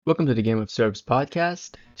Welcome to the Game of SERPs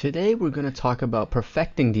podcast. Today we're going to talk about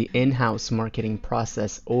perfecting the in-house marketing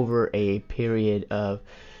process over a period of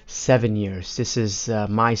 7 years. This is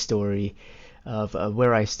my story of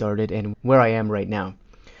where I started and where I am right now.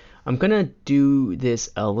 I'm going to do this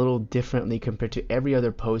a little differently compared to every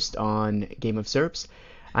other post on Game of SERPs.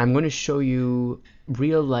 I'm going to show you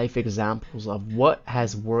real life examples of what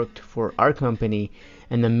has worked for our company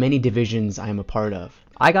and the many divisions I'm a part of.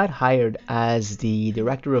 I got hired as the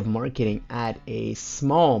director of marketing at a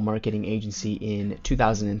small marketing agency in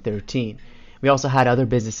 2013. We also had other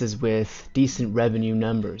businesses with decent revenue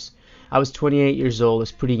numbers. I was 28 years old,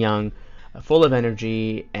 was pretty young, full of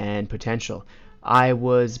energy and potential. I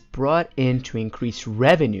was brought in to increase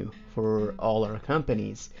revenue for all our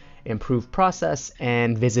companies, improve process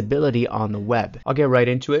and visibility on the web. I'll get right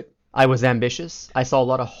into it. I was ambitious. I saw a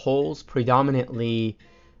lot of holes, predominantly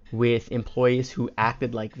with employees who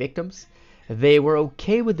acted like victims. They were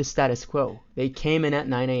okay with the status quo. They came in at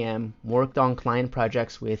 9 a.m., worked on client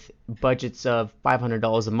projects with budgets of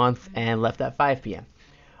 $500 a month, and left at 5 p.m.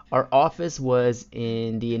 Our office was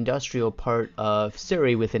in the industrial part of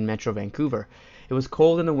Surrey within Metro Vancouver. It was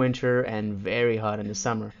cold in the winter and very hot in the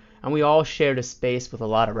summer, and we all shared a space with a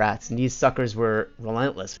lot of rats, and these suckers were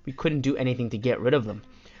relentless. We couldn't do anything to get rid of them.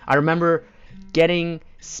 I remember getting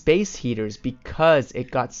space heaters because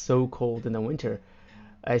it got so cold in the winter.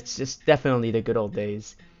 It's just definitely the good old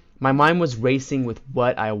days. My mind was racing with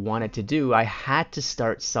what I wanted to do. I had to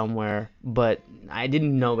start somewhere, but I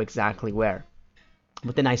didn't know exactly where.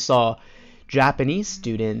 But then I saw Japanese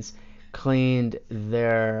students cleaned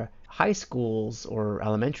their high schools or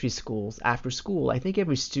elementary schools after school. I think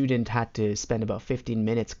every student had to spend about 15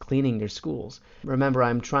 minutes cleaning their schools. Remember,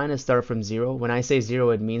 I'm trying to start from zero. When I say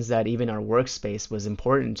zero, it means that even our workspace was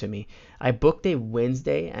important to me. I booked a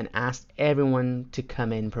Wednesday and asked everyone to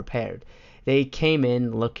come in prepared. They came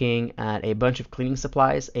in looking at a bunch of cleaning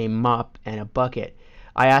supplies, a mop, and a bucket.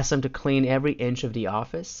 I asked them to clean every inch of the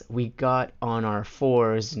office. We got on our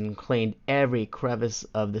fours and cleaned every crevice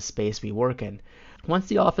of the space we work in. Once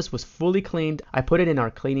the office was fully cleaned, I put it in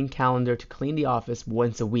our cleaning calendar to clean the office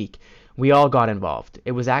once a week. We all got involved.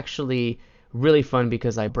 It was actually really fun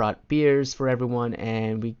because I brought beers for everyone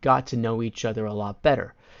and we got to know each other a lot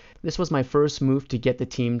better. This was my first move to get the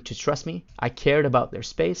team to trust me. I cared about their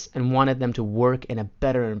space and wanted them to work in a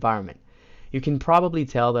better environment. You can probably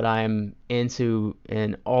tell that I'm into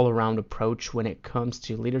an all-around approach when it comes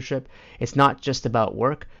to leadership. It's not just about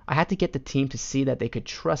work. I had to get the team to see that they could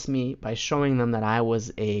trust me by showing them that I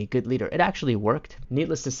was a good leader. It actually worked.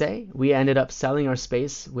 Needless to say, we ended up selling our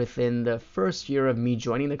space within the first year of me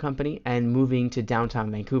joining the company and moving to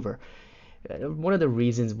downtown Vancouver. One of the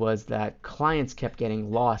reasons was that clients kept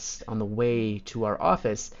getting lost on the way to our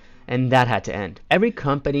office, and that had to end. Every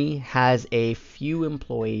company has a few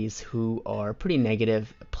employees who are pretty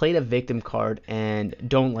negative, play the victim card, and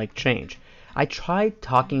don't like change. I tried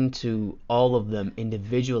talking to all of them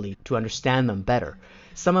individually to understand them better.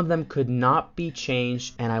 Some of them could not be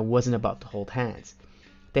changed, and I wasn't about to hold hands.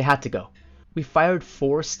 They had to go. We fired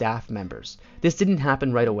 4 staff members. This didn't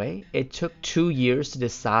happen right away. It took 2 years to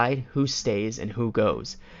decide who stays and who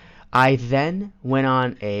goes. I then went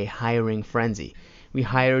on a hiring frenzy. We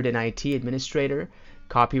hired an IT administrator,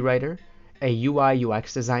 copywriter, a UI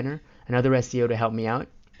UX designer, another SEO to help me out,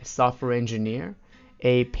 a software engineer,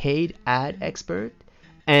 a paid ad expert,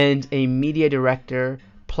 and a media director,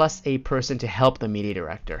 plus a person to help the media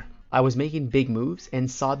director. I was making big moves and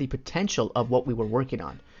saw the potential of what we were working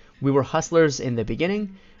on. We were hustlers in the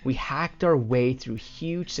beginning. We hacked our way through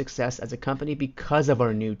huge success as a company because of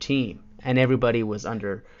our new team, and everybody was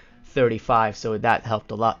under 35, so that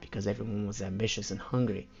helped a lot because everyone was ambitious and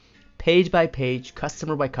hungry. Page by page,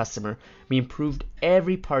 customer by customer, we improved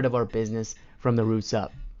every part of our business from the roots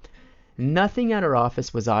up. Nothing at our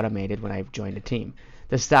office was automated when I joined the team.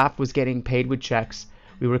 The staff was getting paid with checks.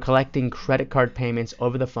 We were collecting credit card payments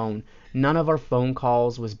over the phone. None of our phone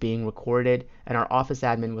calls was being recorded, and our office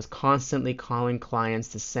admin was constantly calling clients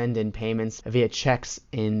to send in payments via checks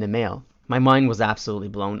in the mail. My mind was absolutely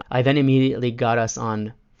blown. I then immediately got us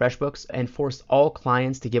on FreshBooks and forced all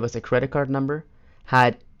clients to give us a credit card number,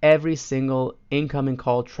 had every single incoming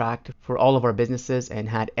call tracked for all of our businesses, and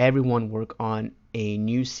had everyone work on a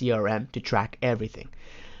new CRM to track everything.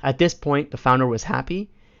 At this point, the founder was happy.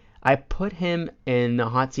 I put him in the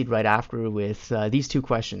hot seat right after with these 2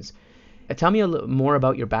 questions. Tell me a little more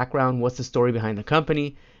about your background. What's the story behind the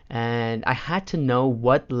company? And I had to know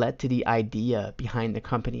what led to the idea behind the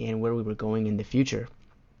company and where we were going in the future.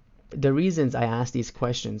 The reasons I asked these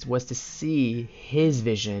questions was to see his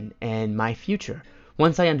vision and my future.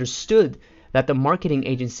 Once I understood that the marketing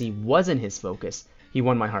agency wasn't his focus, He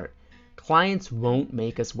won my heart. Clients won't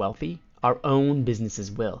make us wealthy, our own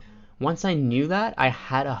businesses will. Once I knew that, I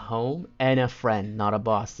had a home and a friend, not a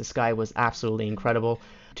boss. This guy was absolutely incredible.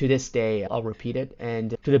 To this day, I'll repeat it,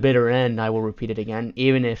 and to the bitter end, I will repeat it again,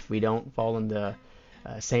 even if we don't fall in the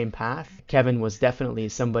same path. Kevin was definitely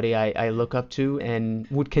somebody I look up to and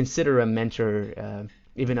would consider a mentor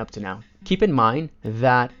even up to now. Keep in mind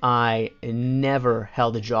that I never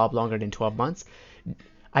held a job longer than 12 months.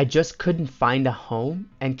 I just couldn't find a home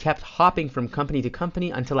and kept hopping from company to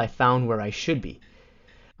company until I found where I should be.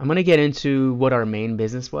 I'm going to get into what our main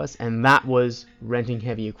business was, and that was renting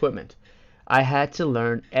heavy equipment. I had to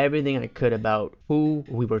learn everything I could about who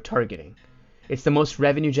we were targeting. It's the most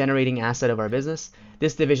revenue generating asset of our business.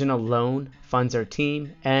 This division alone funds our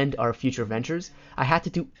team and our future ventures. I had to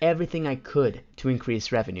do everything I could to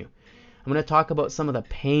increase revenue. I'm going to talk about some of the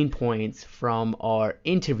pain points from our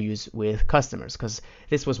interviews with customers, because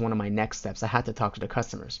this was one of my next steps. I had to talk to the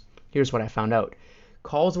customers. Here's what I found out.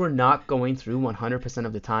 Calls were not going through 100%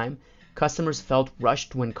 of the time. Customers felt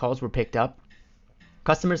rushed when calls were picked up.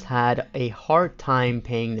 Customers had a hard time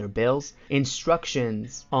paying their bills.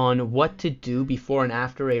 Instructions on what to do before and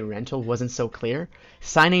after a rental wasn't so clear.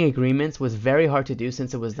 Signing agreements was very hard to do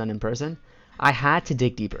since it was done in person. I had to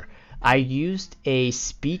dig deeper. I used a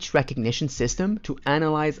speech recognition system to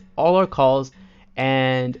analyze all our calls,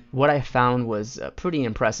 and what I found was pretty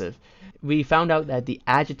impressive. We found out that the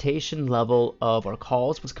agitation level of our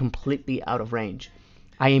calls was completely out of range.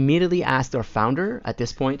 I immediately asked our founder at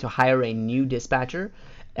this point to hire a new dispatcher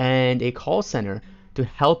and a call center to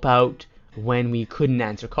help out when we couldn't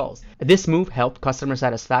answer calls. This move helped customer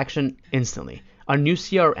satisfaction instantly. Our new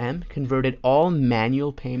CRM converted all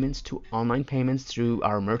manual payments to online payments through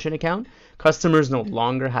our merchant account. Customers no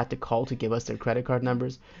longer had to call to give us their credit card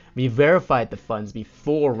numbers. We verified the funds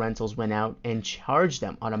before rentals went out and charged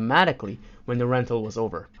them automatically when the rental was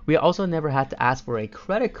over. We also never had to ask for a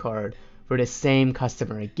credit card for the same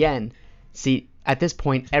customer again. See, at this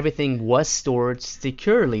point, everything was stored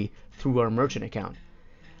securely through our merchant account.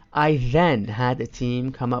 I then had the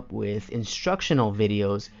team come up with instructional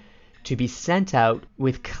videos to be sent out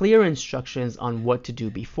with clear instructions on what to do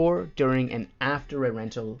before, during, and after a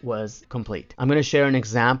rental was complete. I'm going to share an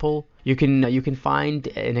example. You can find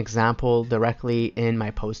an example directly in my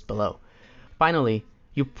post below. Finally,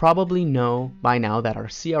 you probably know by now that our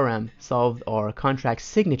CRM solved our contract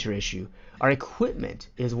signature issue. Our equipment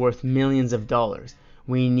is worth millions of dollars.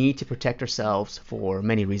 We need to protect ourselves for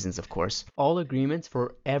many reasons, of course. All agreements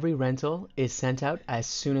for every rental is sent out as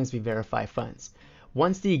soon as we verify funds.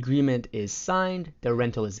 Once the agreement is signed, the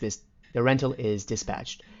rental is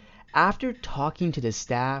dispatched. After talking to the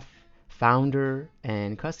staff, founder,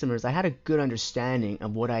 and customers, I had a good understanding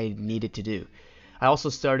of what I needed to do. I also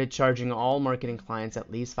started charging all marketing clients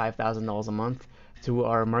at least $5,000 a month through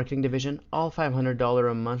our marketing division. All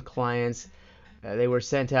 $500 a month clients, they were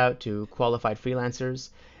sent out to qualified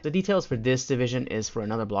freelancers. The details for this division is for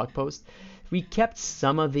another blog post. We kept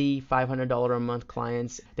some of the $500 a month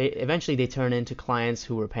clients. They turned into clients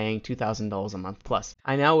who were paying $2,000 a month plus.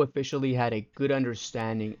 I now officially had a good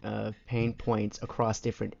understanding of pain points across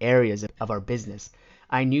different areas of our business.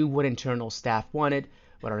 I knew what internal staff wanted,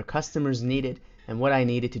 what our customers needed, and what I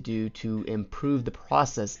needed to do to improve the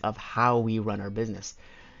process of how we run our business.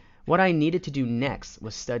 What I needed to do next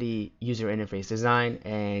was study user interface design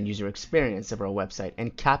and user experience of our website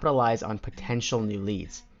and capitalize on potential new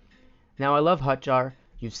leads. Now, I love Hotjar.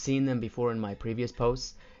 You've seen them before in my previous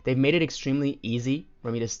posts. They've made it extremely easy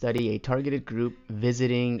for me to study a targeted group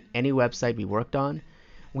visiting any website we worked on.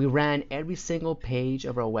 We ran every single page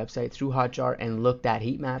of our website through Hotjar and looked at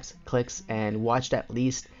heat maps, clicks, and watched at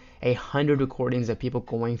least 100 recordings of people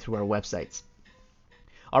going through our websites.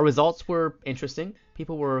 Our results were interesting.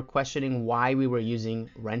 People were questioning why we were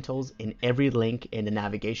using rentals in every link in the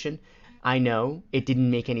navigation. I know it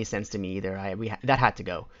didn't make any sense to me either. That had to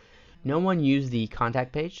go. No one used the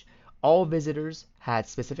contact page. All visitors had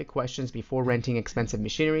specific questions before renting expensive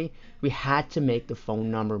machinery. We had to make the phone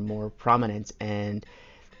number more prominent, and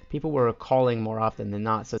people were calling more often than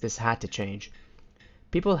not, so this had to change.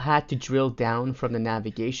 People had to drill down from the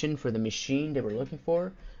navigation for the machine they were looking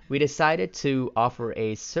for. We decided to offer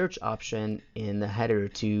a search option in the header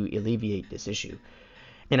to alleviate this issue.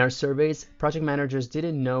 In our surveys, project managers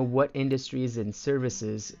didn't know what industries and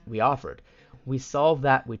services we offered. We solved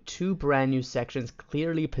that with 2 brand new sections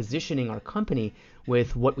clearly positioning our company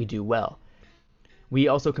with what we do well. We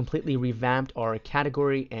also completely revamped our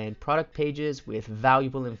category and product pages with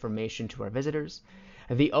valuable information to our visitors.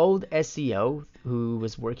 The old SEO who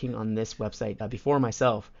was working on this website before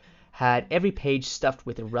myself had every page stuffed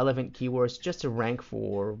with irrelevant keywords just to rank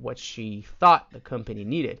for what she thought the company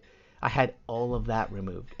needed. I had all of that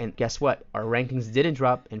removed. And guess what? Our rankings didn't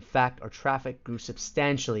drop. In fact, our traffic grew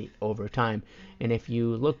substantially over time. And if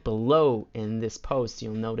you look below in this post,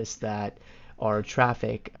 you'll notice that our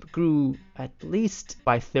traffic grew at least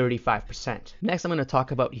by 35%. Next, I'm going to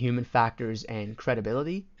talk about human factors and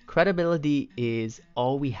credibility. Credibility is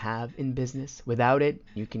all we have in business. Without it,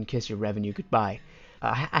 you can kiss your revenue goodbye.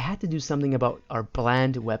 I had to do something about our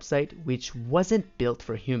bland website, which wasn't built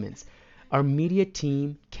for humans. Our media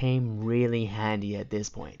team came really handy at this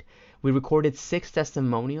point. We recorded 6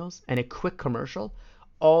 testimonials and a quick commercial.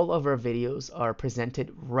 All of our videos are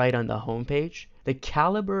presented right on the homepage. The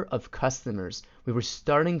caliber of customers we were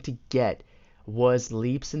starting to get was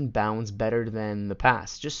leaps and bounds better than the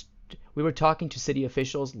past. We were talking to city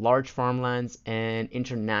officials, large farmlands, and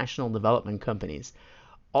international development companies.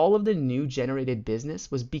 All of the new generated business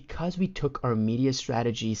was because we took our media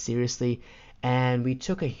strategy seriously and we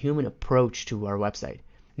took a human approach to our website.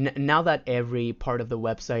 Now that every part of the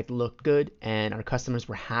website looked good and our customers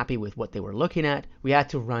were happy with what they were looking at, we had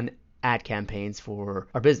to run ad campaigns for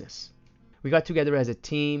our business. We got together as a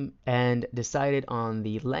team and decided on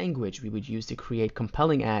the language we would use to create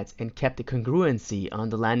compelling ads and kept the congruency on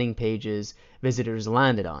the landing pages visitors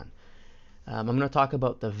landed on. I'm going to talk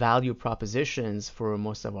about the value propositions for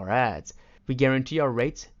most of our ads. We guarantee our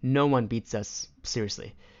rates. No one beats us,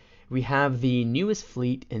 seriously. We have the newest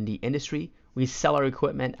fleet in the industry. We sell our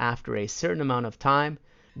equipment after a certain amount of time.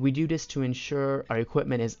 We do this to ensure our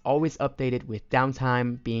equipment is always updated with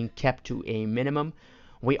downtime being kept to a minimum.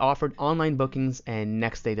 We offered online bookings and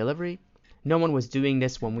next day delivery. No one was doing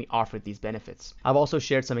this when we offered these benefits. I've also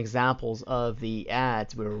shared some examples of the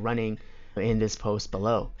ads we were running in this post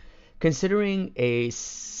below. Considering a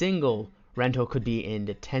single rental could be in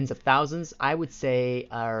the tens of thousands, I would say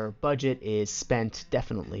our budget is spent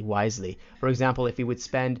definitely wisely. For example, if we would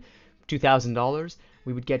spend $2,000,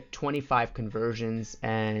 we would get 25 conversions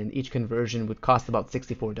and each conversion would cost about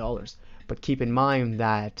 $64. But keep in mind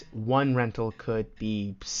that one rental could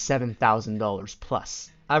be $7,000 plus.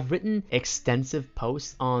 I've written extensive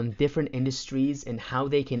posts on different industries and how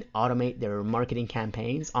they can automate their marketing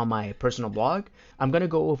campaigns on my personal blog. I'm going to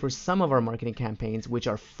go over some of our marketing campaigns which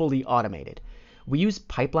are fully automated. We use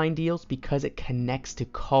pipeline deals because it connects to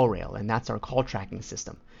CallRail, and that's our call tracking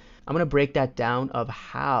system. I'm going to break that down of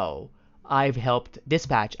how I've helped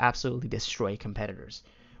dispatch absolutely destroy competitors.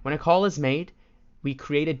 When a call is made, we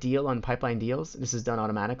create a deal on pipeline deals. This is done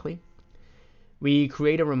automatically. We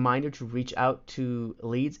create a reminder to reach out to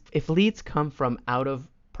leads. If leads come from out of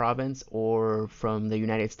province or from the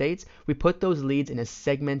United States, we put those leads in a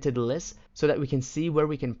segmented list so that we can see where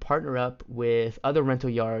we can partner up with other rental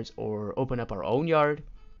yards or open up our own yard.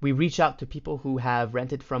 We reach out to people who have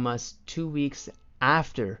rented from us 2 weeks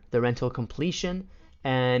after the rental completion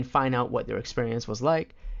and find out what their experience was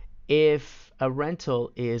like. If a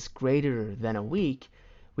rental is greater than a week,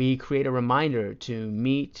 we create a reminder to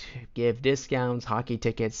meet, give discounts, hockey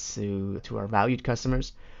tickets to our valued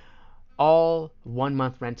customers. All 1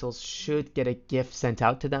 month rentals should get a gift sent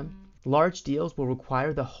out to them. Large deals will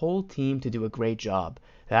require the whole team to do a great job.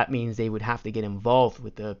 That means they would have to get involved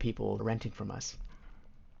with the people renting from us.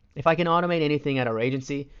 If I can automate anything at our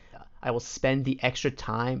agency, I will spend the extra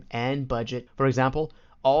time and budget. For example,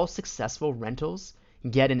 all successful rentals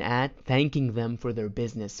get an ad thanking them for their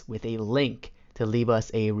business with a link to leave us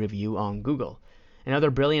a review on Google. Another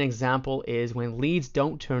brilliant example is when leads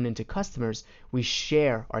don't turn into customers, we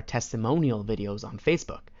share our testimonial videos on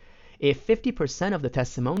Facebook. If 50% of the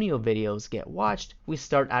testimonial videos get watched, we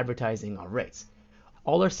start advertising our rates.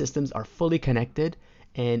 All our systems are fully connected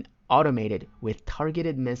and automated with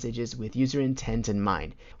targeted messages with user intent in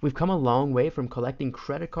mind. We've come a long way from collecting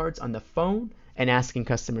credit cards on the phone and asking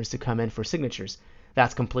customers to come in for signatures.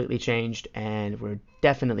 That's completely changed and we're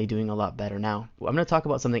definitely doing a lot better now. I'm going to talk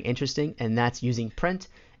about something interesting, and that's using print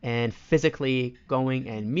and physically going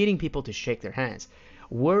and meeting people to shake their hands.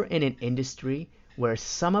 We're in an industry where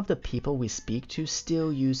some of the people we speak to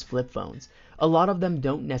still use flip phones. A lot of them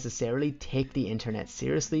don't necessarily take the internet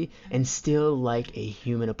seriously and still like a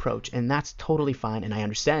human approach, and that's totally fine and I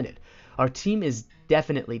understand it. Our team is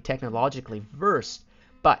definitely technologically versed,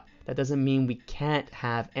 but that doesn't mean we can't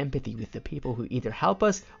have empathy with the people who either help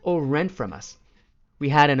us or rent from us. We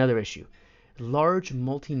had another issue. Large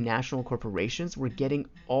multinational corporations were getting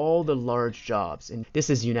all the large jobs, and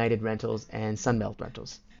this is United Rentals and Sunbelt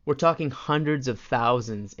Rentals. We're talking hundreds of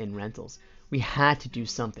thousands in rentals. We had to do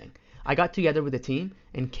something. I got together with the team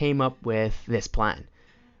and came up with this plan.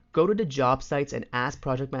 Go to the job sites and ask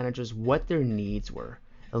project managers what their needs were.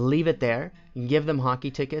 leave it there, give them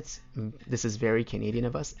hockey tickets, this is very Canadian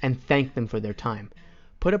of us, and thank them for their time.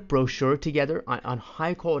 Put a brochure together on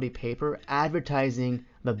high quality paper advertising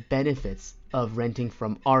the benefits of renting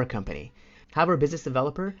from our company. Have our business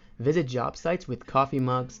developer visit job sites with coffee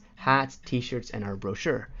mugs, hats, t-shirts, and our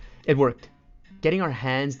brochure. It worked. Getting our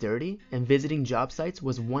hands dirty and visiting job sites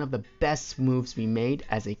was one of the best moves we made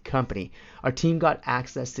as a company. Our team got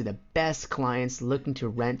access to the best clients looking to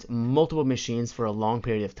rent multiple machines for a long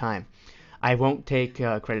period of time. I won't take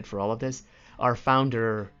credit for all of this. Our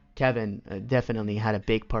founder, Kevin, definitely had a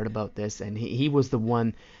big part about this, and he was the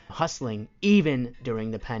one hustling even during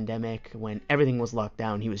the pandemic when everything was locked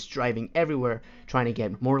down. He was driving everywhere trying to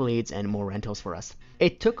get more leads and more rentals for us.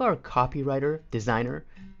 It took our copywriter, designer,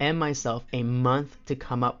 and myself a month to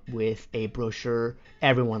come up with a brochure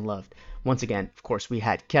everyone loved. Once again, of course, we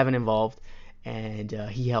had Kevin involved, and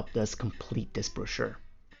he helped us complete this brochure.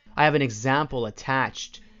 I have an example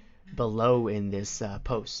attached below in this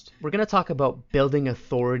post. We're going to talk about building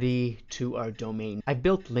authority to our domain. I've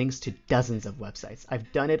built links to dozens of websites.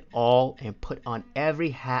 I've done it all and put on every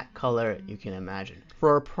hat color you can imagine.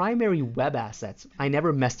 For our primary web assets, I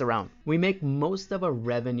never messed around. We make most of our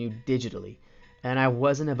revenue digitally, and I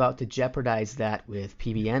wasn't about to jeopardize that with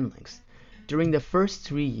PBN links. During the first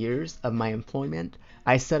 3 years of my employment,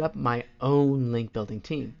 I set up my own link building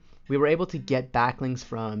team. We were able to get backlinks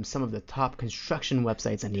from some of the top construction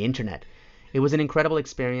websites on the internet. It was an incredible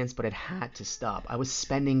experience, but it had to stop. I was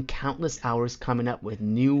spending countless hours coming up with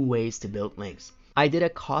new ways to build links. I did a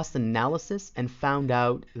cost analysis and found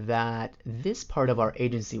out that this part of our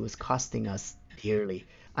agency was costing us dearly.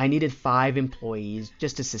 I needed 5 employees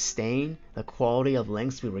just to sustain the quality of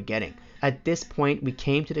links we were getting. At this point, we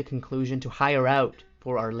came to the conclusion to hire out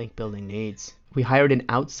for our link building needs. We hired an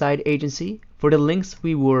outside agency. For the links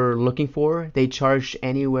we were looking for, they charged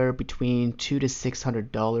anywhere between $200 to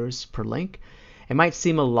 $600 per link. It might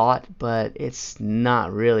seem a lot, but it's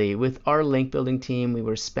not really. With our link building team, we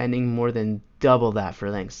were spending more than double that for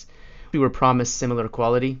links. We were promised similar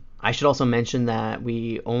quality. I should also mention that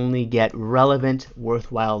we only get relevant,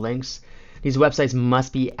 worthwhile links. These websites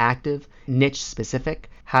must be active, niche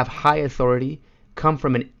specific, have high authority, come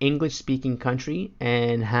from an English-speaking country,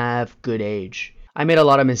 and have good age. I made a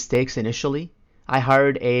lot of mistakes initially. I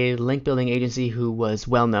hired a link building agency who was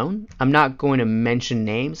well known. I'm not going to mention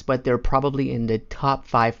names, but they're probably in the top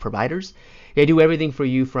 5 providers. They do everything for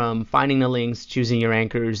you from finding the links, choosing your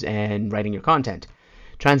anchors, and writing your content.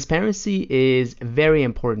 Transparency is very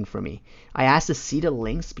important for me. I asked to see the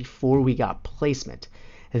links before we got placement.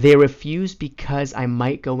 They refused because I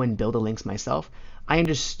might go and build the links myself. I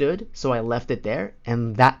understood, so I left it there,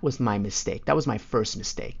 and that was my mistake. That was my first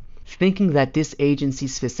mistake. Thinking that this agency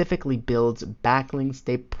specifically builds backlinks,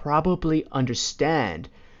 they probably understand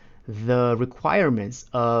the requirements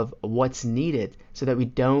of what's needed so that we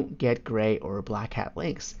don't get gray or black hat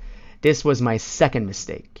links. This was my second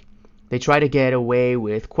mistake. They try to get away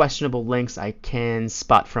with questionable links I can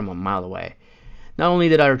spot from a mile away. Not only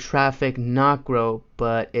did our traffic not grow,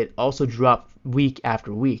 but it also dropped week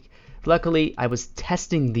after week. Luckily, I was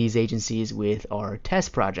testing these agencies with our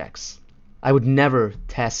test projects. I would never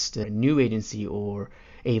test a new agency or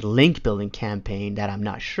a link building campaign that I'm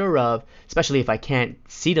not sure of, especially if I can't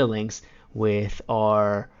see the links with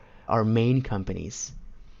our main companies.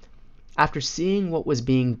 After seeing what was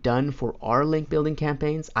being done for our link building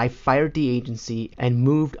campaigns, I fired the agency and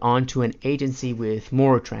moved on to an agency with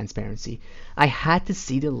more transparency. I had to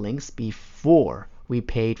see the links before we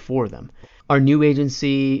paid for them. Our new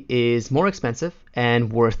agency is more expensive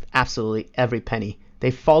and worth absolutely every penny.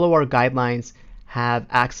 They follow our guidelines, have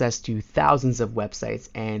access to thousands of websites,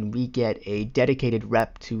 and we get a dedicated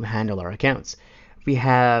rep to handle our accounts. We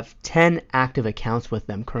have 10 active accounts with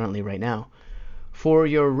them currently right now. For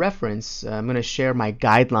your reference, I'm going to share my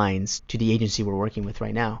guidelines to the agency we're working with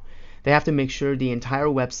right now. They have to make sure the entire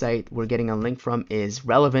website we're getting a link from is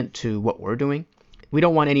relevant to what we're doing. We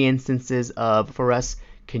don't want any instances of, for us,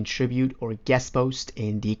 contribute or guest post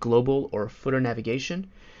in the global or footer navigation.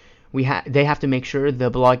 They have to make sure the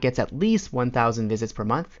blog gets at least 1,000 visits per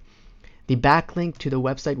month. The backlink to the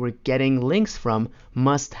website we're getting links from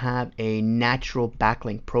must have a natural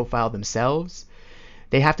backlink profile themselves.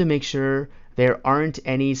 They have to make sure there aren't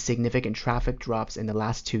any significant traffic drops in the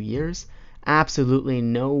last 2 years. Absolutely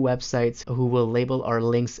no websites who will label our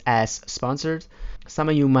links as sponsored. Some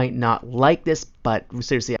of you might not like this, but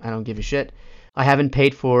seriously, I don't give a shit. I haven't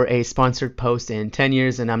paid for a sponsored post in 10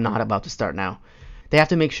 years, and I'm not about to start now. They have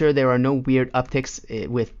to make sure there are no weird upticks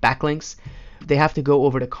with backlinks. They have to go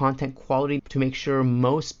over the content quality to make sure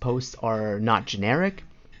most posts are not generic.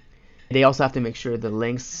 They also have to make sure the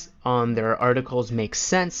links on their articles make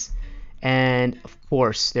sense. And of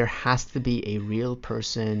course, there has to be a real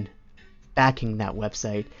person backing that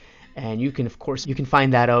website. And you can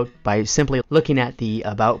find that out by simply looking at the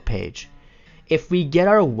About page. If we get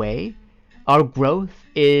our way, our growth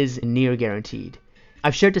is near guaranteed.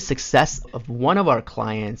 I've shared the success of one of our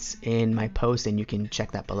clients in my post, and you can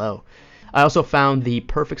check that below. I also found the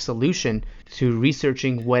perfect solution to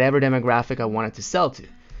researching whatever demographic I wanted to sell to.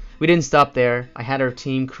 We didn't stop there. I had our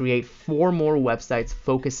team create 4 more websites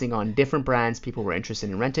focusing on different brands people were interested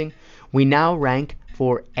in renting. We now rank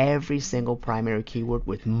for every single primary keyword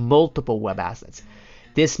with multiple web assets.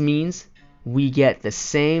 This means we get the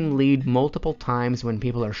same lead multiple times when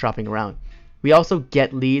people are shopping around. We also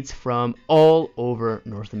get leads from all over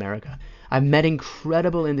North America. I've met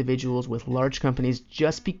incredible individuals with large companies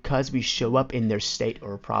just because we show up in their state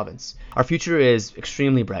or province. Our future is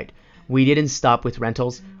extremely bright. We didn't stop with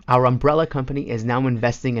rentals. Our umbrella company is now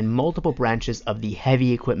investing in multiple branches of the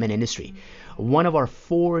heavy equipment industry. One of our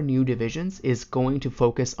 4 new divisions is going to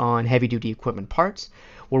focus on heavy duty equipment parts.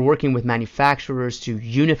 We're working with manufacturers to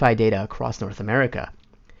unify data across North America.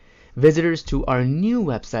 Visitors to our new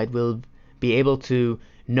website will be able to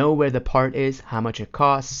know where the part is, how much it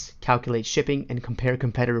costs, calculate shipping, and compare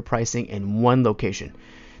competitor pricing in one location.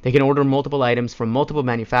 They can order multiple items from multiple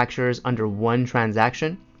manufacturers under one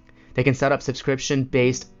transaction. They can set up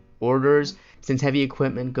subscription-based orders. Since heavy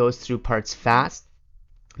equipment goes through parts fast,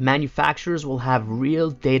 manufacturers will have real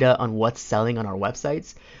data on what's selling on our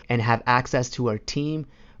websites and have access to our team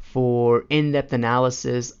for in-depth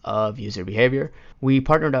analysis of user behavior. We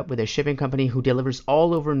partnered up with a shipping company who delivers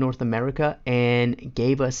all over North America and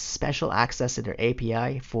gave us special access to their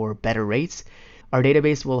API for better rates. Our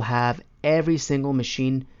database will have every single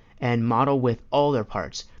machine and model with all their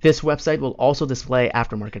parts. This website will also display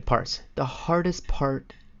aftermarket parts. The hardest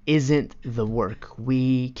part isn't the work.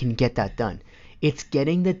 We can get that done. It's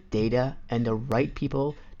getting the data and the right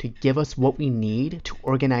people to give us what we need to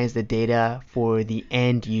organize the data for the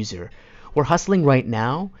end user. We're hustling right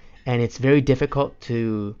now, and it's very difficult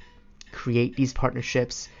to create these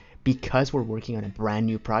partnerships because we're working on a brand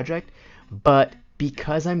new project. But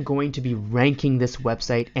because I'm going to be ranking this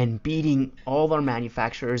website and beating all our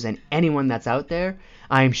manufacturers and anyone that's out there,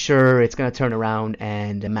 I'm sure it's going to turn around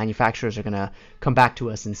and the manufacturers are going to come back to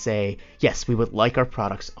us and say, yes, we would like our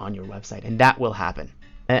products on your website, and that will happen.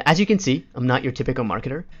 As you can see, I'm not your typical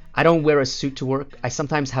marketer. I don't wear a suit to work. I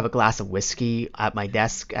sometimes have a glass of whiskey at my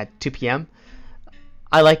desk at 2 p.m.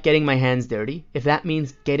 I like getting my hands dirty. If that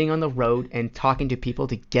means getting on the road and talking to people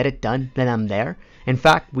to get it done, then I'm there. In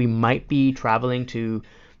fact, we might be traveling to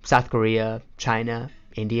South Korea, China,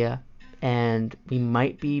 India, and we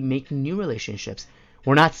might be making new relationships.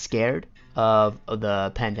 We're not scared of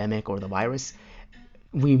the pandemic or the virus.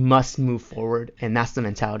 We must move forward, and that's the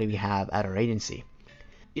mentality we have at our agency.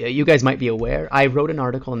 You guys might be aware, I wrote an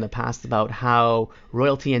article in the past about how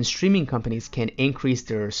royalty and streaming companies can increase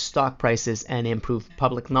their stock prices and improve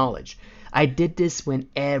public knowledge. I did this when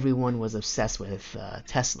everyone was obsessed with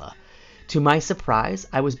Tesla. To my surprise,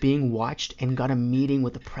 I was being watched and got a meeting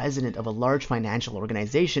with the president of a large financial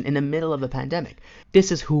organization in the middle of the pandemic.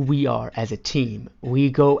 This is who we are as a team. We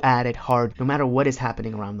go at it hard no matter what is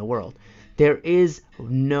happening around the world. There is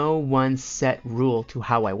no one set rule to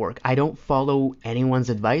how I work. I don't follow anyone's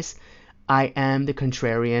advice. I am the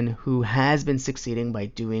contrarian who has been succeeding by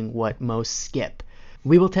doing what most skip.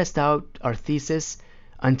 We will test out our thesis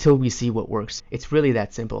until we see what works. It's really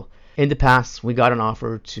that simple. In the past, we got an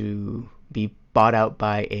offer to be bought out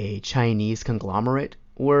by a Chinese conglomerate.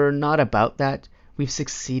 We're not about that. We've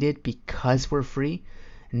succeeded because we're free.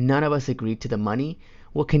 None of us agreed to the money.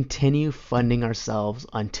 We'll continue funding ourselves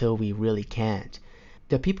until we really can't.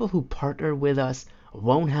 The people who partner with us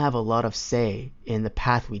won't have a lot of say in the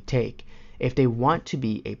path we take. If they want to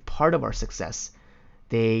be a part of our success,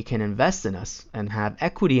 they can invest in us and have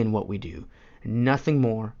equity in what we do. Nothing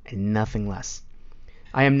more and nothing less.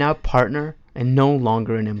 I am now partner and no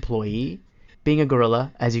longer an employee. Being a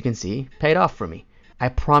gorilla, as you can see, paid off for me. I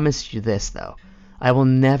promise you this though, I will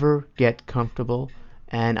never get comfortable,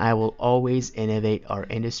 and I will always innovate our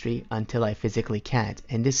industry until I physically can't.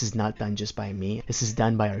 And this is not done just by me. This is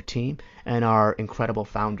done by our team and our incredible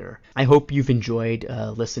founder. I hope you've enjoyed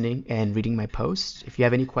listening and reading my posts. If you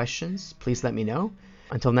have any questions, please let me know.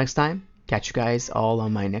 Until next time, catch you guys all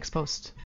on my next post.